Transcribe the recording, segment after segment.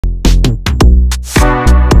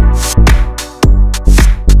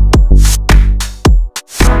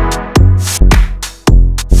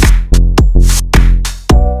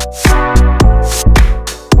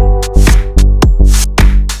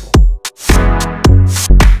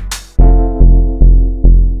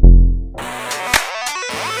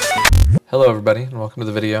Hello everybody and welcome to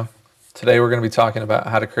the video. Today we're going to be talking about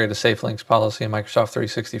how to create a safe links policy in Microsoft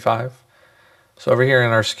 365. So over here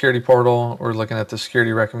in our security portal, we're looking at the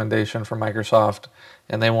security recommendation from Microsoft,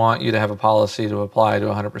 and they want you to have a policy to apply to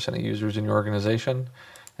 100% of users in your organization.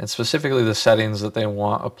 And specifically the settings that they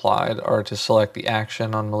want applied are to select the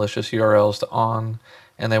action on malicious URLs to on,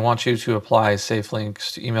 and they want you to apply safe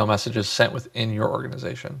links to email messages sent within your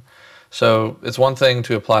organization. So it's one thing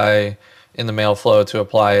to apply in the mail flow, to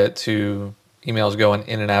apply it to emails going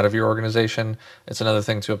in and out of your organization. It's another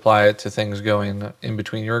thing to apply it to things going in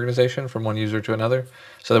between your organization from one user to another.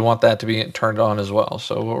 So they want that to be turned on as well.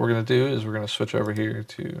 So what we're going to do is we're going to switch over here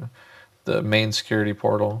to the main security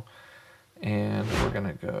portal, and we're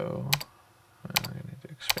going to go, I need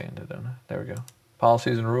to expand it on it. There we go.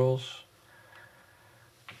 Policies and rules.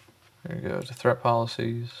 There we go to threat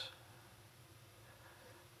policies.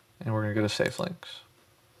 And we're going to go to safe links.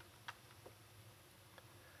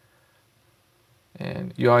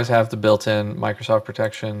 And you always have the built-in Microsoft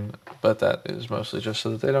protection, but that is mostly just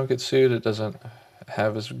so that they don't get sued. It doesn't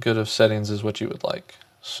have as good of settings as what you would like.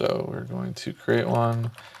 So we're going to create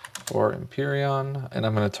one for Empyrean, and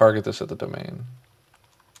I'm going to target this at the domain.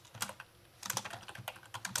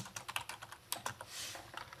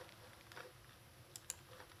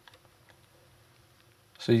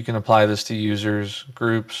 So you can apply this to users,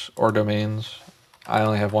 groups, or domains. I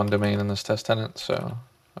only have one domain in this test tenant, so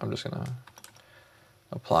I'm just going to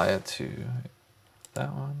apply it to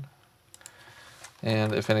that one.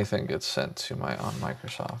 And if anything gets sent to my on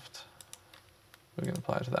Microsoft, we can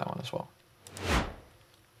apply it to that one as well.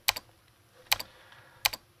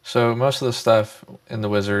 So most of the stuff in the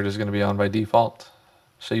wizard is going to be on by default.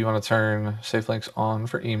 So you want to turn safe links on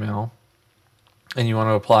for email, and you want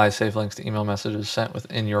to apply safe links to email messages sent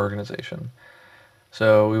within your organization.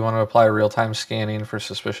 So we want to apply real-time scanning for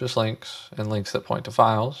suspicious links and links that point to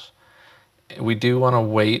files. We do want to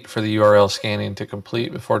wait for the URL scanning to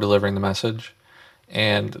complete before delivering the message.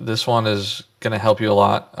 And this one is going to help you a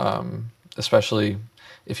lot, especially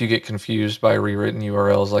if you get confused by rewritten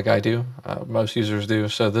URLs like I do. Most users do.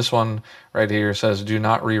 So this one right here says, do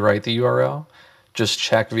not rewrite the URL. Just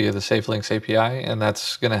check via the Safe Links API, and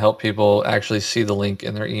that's going to help people actually see the link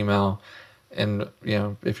in their email. And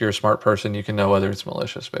if you're a smart person, you can know whether it's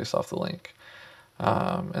malicious based off the link.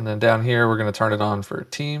 And then down here, we're going to turn it on for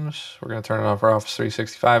Teams. We're going to turn it on for Office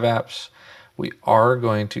 365 apps. We are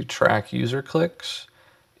going to track user clicks,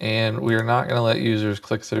 and we are not going to let users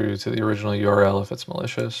click through to the original URL if it's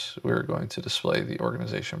malicious. We're going to display the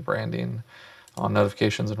organization branding on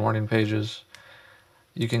notifications and warning pages.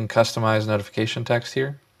 You can customize notification text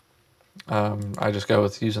here. I just go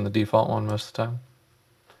with using the default one most of the time.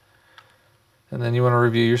 And then you want to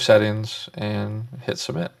review your settings and hit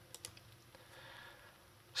submit.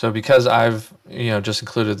 So because I've just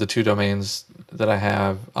included the two domains that I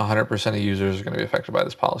have, 100% of users are going to be affected by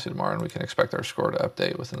this policy tomorrow, and we can expect our score to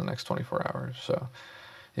update within the next 24 hours. So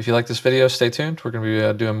if you like this video, stay tuned. We're going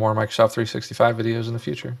to be doing more Microsoft 365 videos in the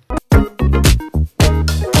future.